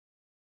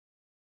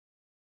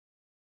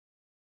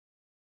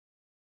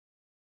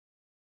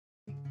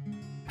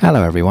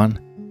Hello everyone.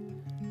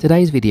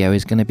 Today's video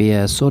is going to be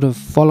a sort of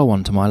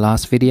follow-on to my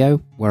last video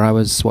where I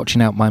was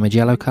swatching out my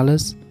Mijello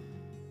colours.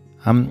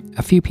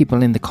 A few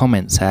people in the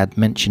comments had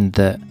mentioned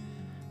that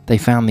they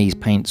found these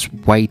paints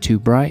way too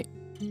bright,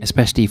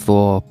 especially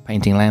for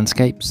painting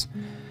landscapes,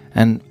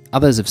 and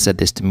others have said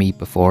this to me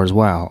before as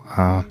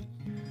well.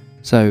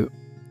 So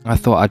I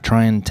thought I'd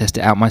try and test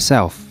it out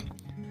myself.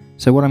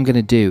 So what I'm going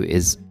to do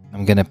is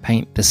I'm going to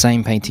paint the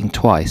same painting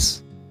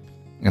twice.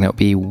 And it'll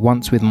be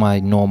once with my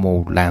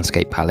normal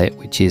landscape palette,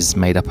 which is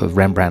made up of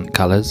Rembrandt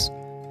colours,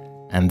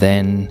 and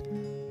then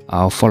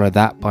I'll follow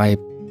that by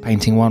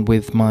painting one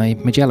with my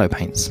Mijello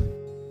paints.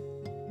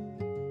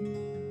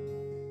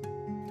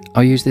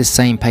 I'll use this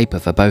same paper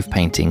for both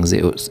paintings.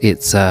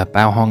 It's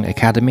Baohong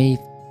Academy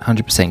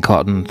 100%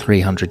 cotton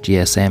 300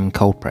 GSM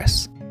cold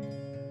press.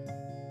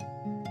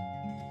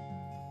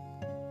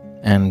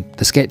 And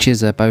the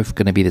sketches are both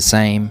going to be the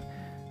same.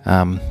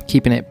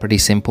 Keeping it pretty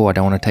simple. I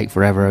don't want to take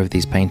forever over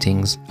these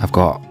paintings. I've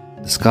got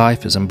the sky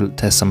for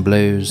test some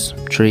blues,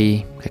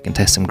 tree, I can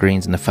test some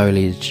greens in the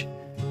foliage,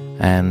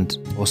 and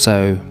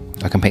also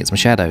I can paint some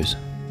shadows.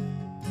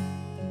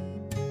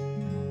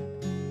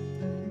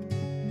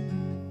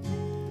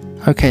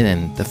 Okay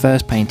then, the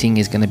first painting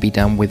is going to be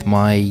done with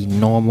my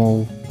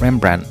normal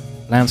Rembrandt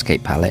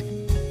landscape palette.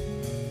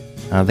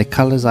 The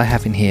colours I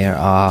have in here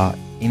are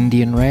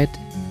Indian Red,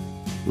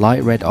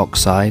 Light Red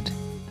Oxide,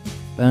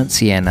 Burnt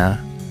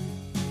Sienna,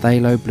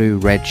 Phthalo Blue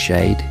Red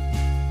shade,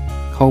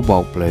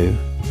 Cobalt Blue,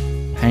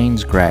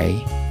 Payne's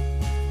Grey,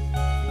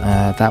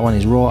 that one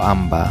is Raw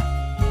Umber,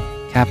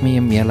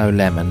 Cadmium Yellow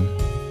Lemon,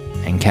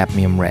 and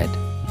Cadmium Red.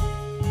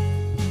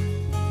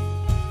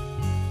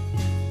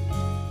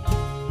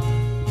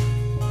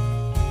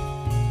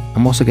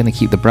 I'm also going to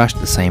keep the brush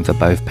the same for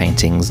both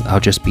paintings. I'll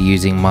just be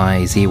using my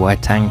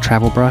Zytang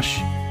travel brush.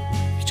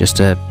 It's just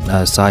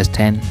a size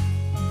 10.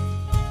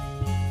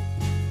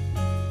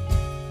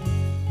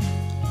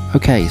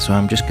 Okay, so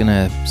I'm just going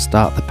to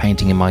start the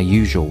painting in my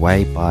usual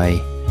way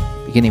by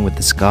beginning with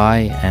the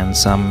sky and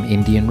some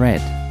Indian Red.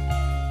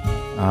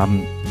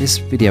 This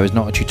video is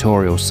not a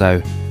tutorial,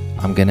 so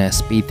I'm going to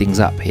speed things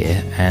up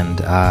here,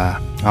 and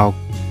I'll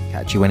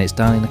catch you when it's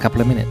done in a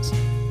couple of minutes.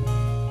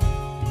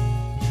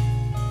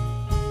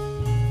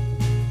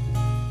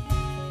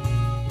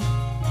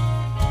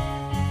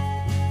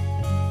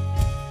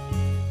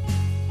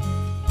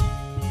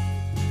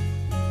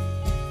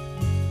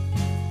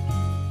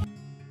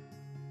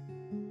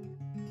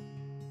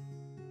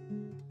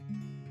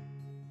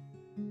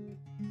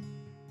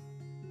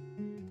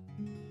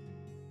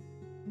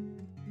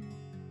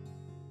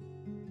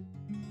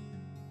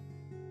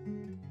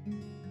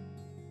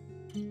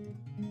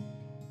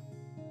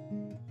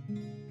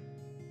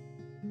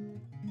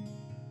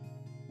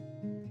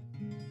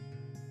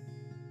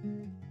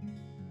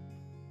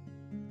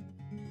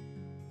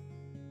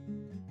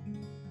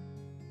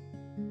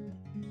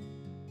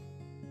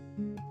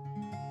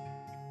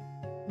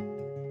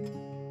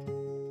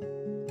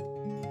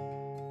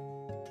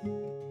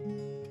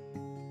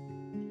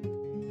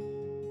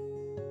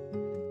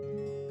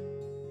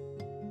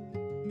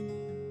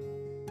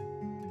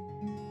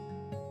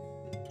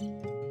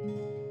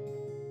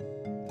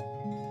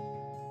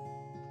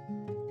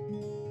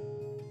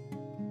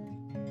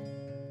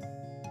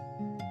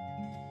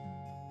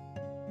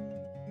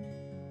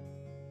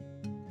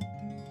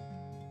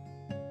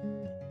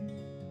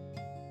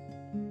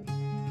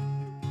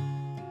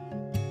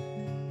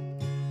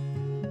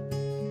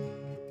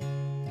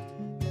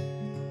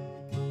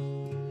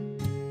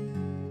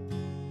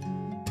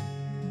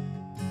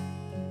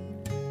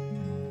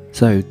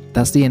 So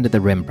that's the end of the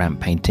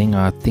Rembrandt painting.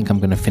 I think I'm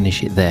going to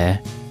finish it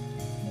there.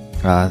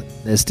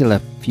 There's still a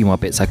few more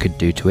bits I could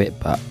do to it,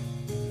 but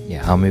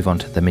yeah, I'll move on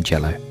to the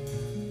Mijello.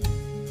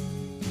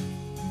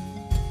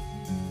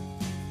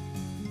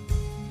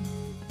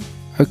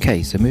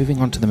 Okay, so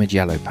moving on to the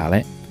Mijello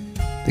palette.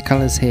 The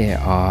colours here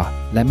are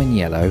Lemon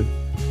Yellow,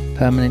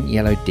 Permanent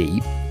Yellow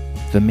Deep,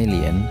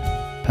 Vermilion,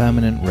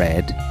 Permanent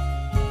Red,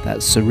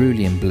 that's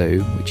Cerulean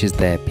Blue, which is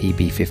their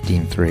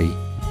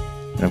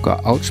PB153, and I've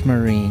got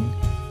Ultramarine,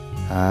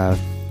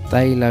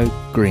 Phthalo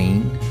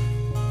Green,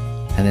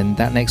 and then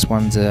that next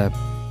one's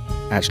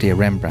actually a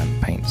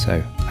Rembrandt paint,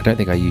 so I don't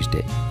think I used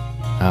it.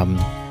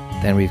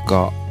 Then we've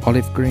got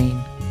Olive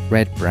Green,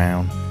 Red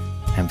Brown,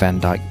 and Van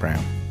Dyke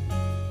Brown.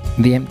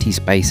 The empty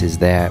spaces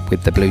there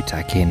with the blue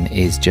tack in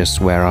is just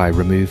where I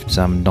removed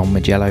some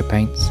non-Mijello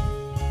paints.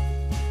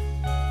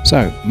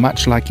 So,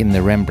 much like in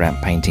the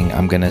Rembrandt painting,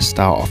 I'm going to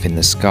start off in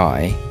the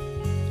sky.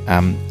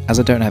 As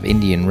I don't have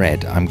Indian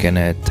Red, I'm going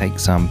to take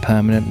some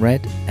Permanent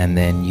Red and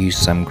then use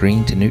some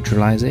green to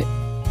neutralise it.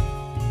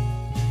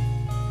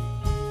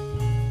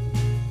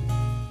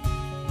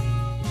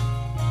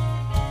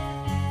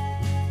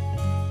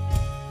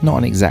 Not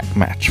an exact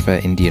match for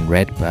Indian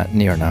Red, but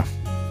near enough.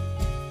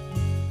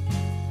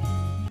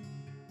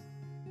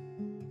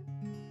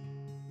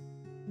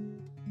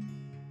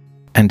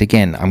 And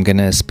again, I'm going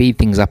to speed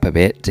things up a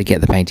bit to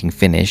get the painting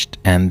finished,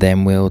 and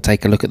then we'll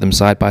take a look at them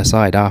side by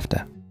side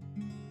after.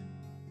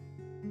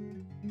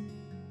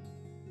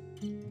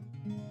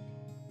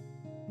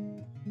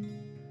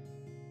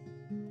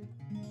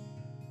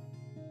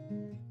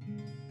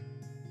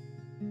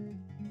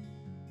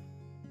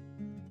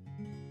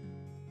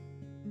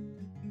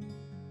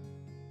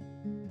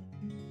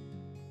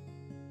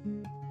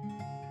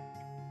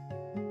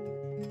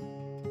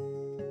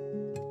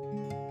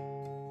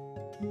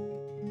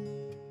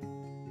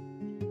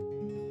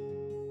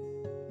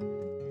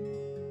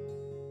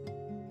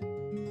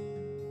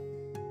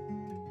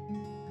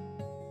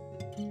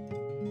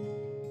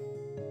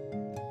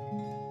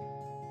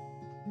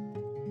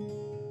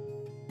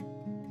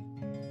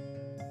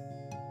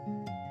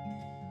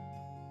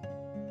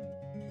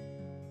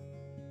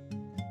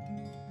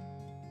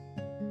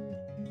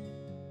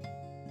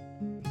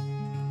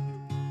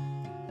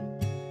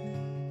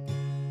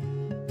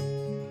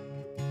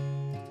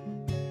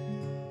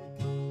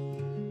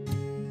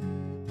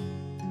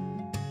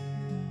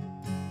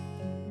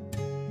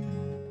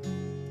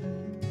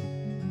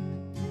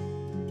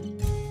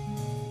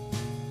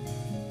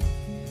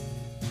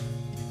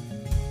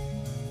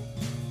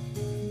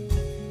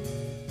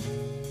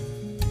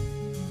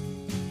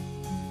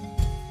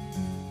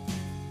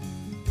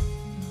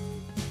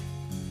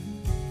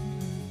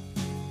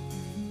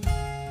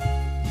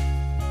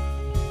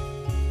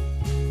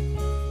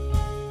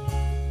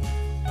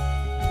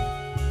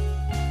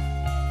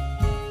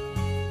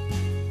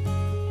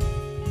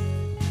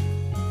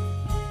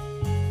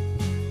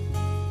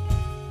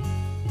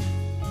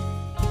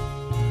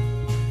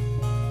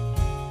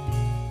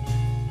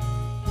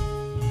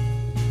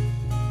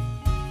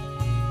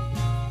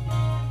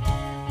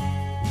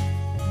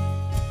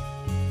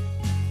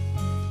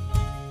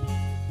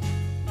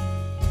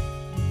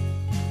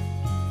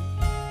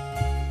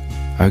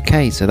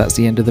 Okay, so that's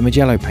the end of the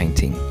Mijello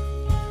painting.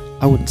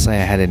 I wouldn't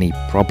say I had any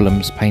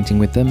problems painting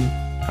with them.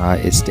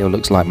 It still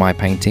looks like my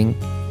painting.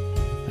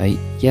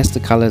 Yes, the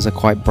colours are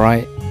quite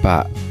bright,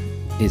 but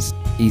it's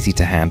easy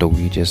to handle.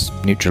 You just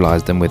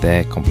neutralise them with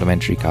their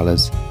complementary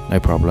colours, no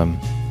problem.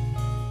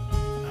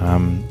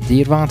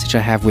 The advantage I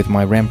have with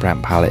my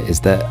Rembrandt palette is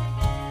that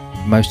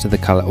most of the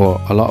colour, or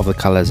a lot of the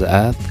colours, are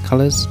earth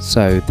colours,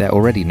 so they're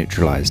already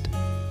neutralised.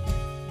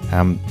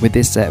 With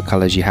this set of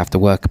colours you have to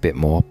work a bit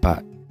more,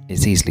 but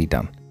it's easily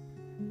done.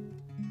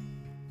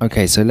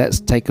 Okay, so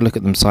let's take a look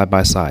at them side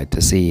by side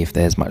to see if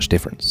there's much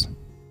difference.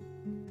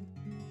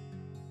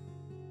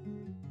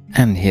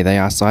 And here they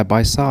are side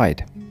by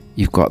side.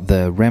 You've got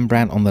the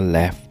Rembrandt on the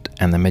left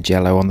and the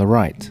Mijello on the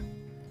right.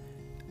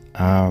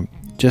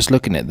 Just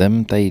looking at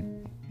them, they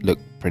look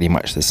pretty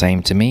much the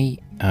same to me.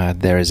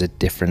 There is a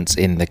difference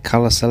in the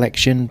colour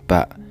selection,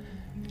 but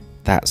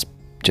that's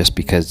just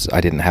because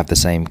I didn't have the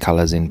same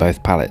colours in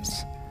both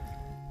palettes.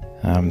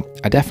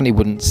 I definitely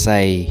wouldn't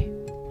say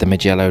the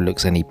Mijello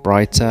looks any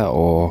brighter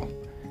or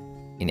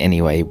in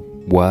any way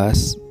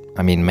worse.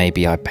 I mean,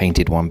 maybe I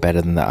painted one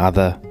better than the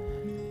other,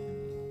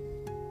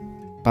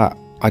 but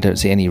I don't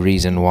see any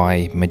reason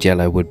why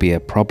Mijello would be a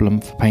problem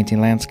for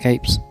painting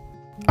landscapes.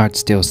 I'd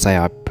still say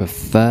I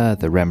prefer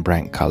the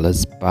Rembrandt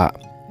colours, but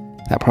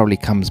that probably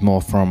comes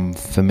more from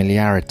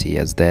familiarity,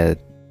 as they're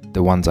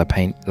the ones I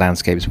paint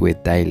landscapes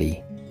with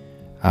daily.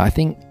 I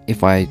think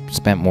if I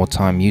spent more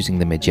time using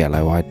the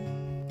Mijello, I'd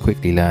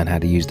quickly learn how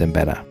to use them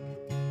better.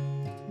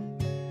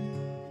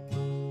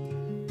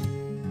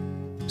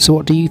 So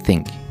what do you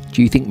think?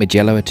 Do you think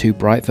Mijello are too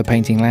bright for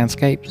painting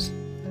landscapes?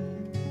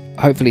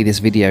 Hopefully this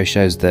video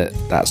shows that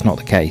that's not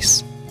the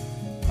case.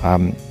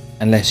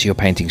 Unless you're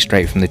painting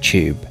straight from the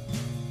tube.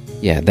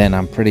 Yeah, then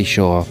I'm pretty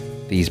sure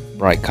these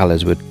bright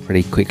colours would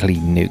pretty quickly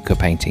nuke a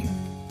painting.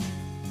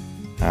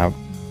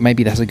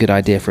 Maybe that's a good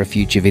idea for a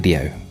future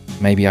video.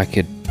 Maybe I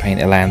could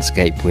paint a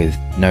landscape with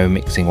no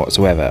mixing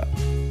whatsoever,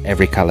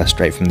 every colour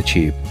straight from the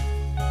tube.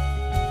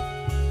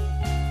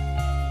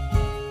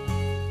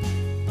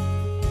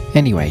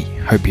 Anyway,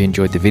 hope you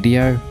enjoyed the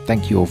video,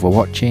 thank you all for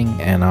watching,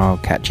 and I'll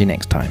catch you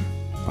next time.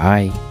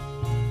 Bye.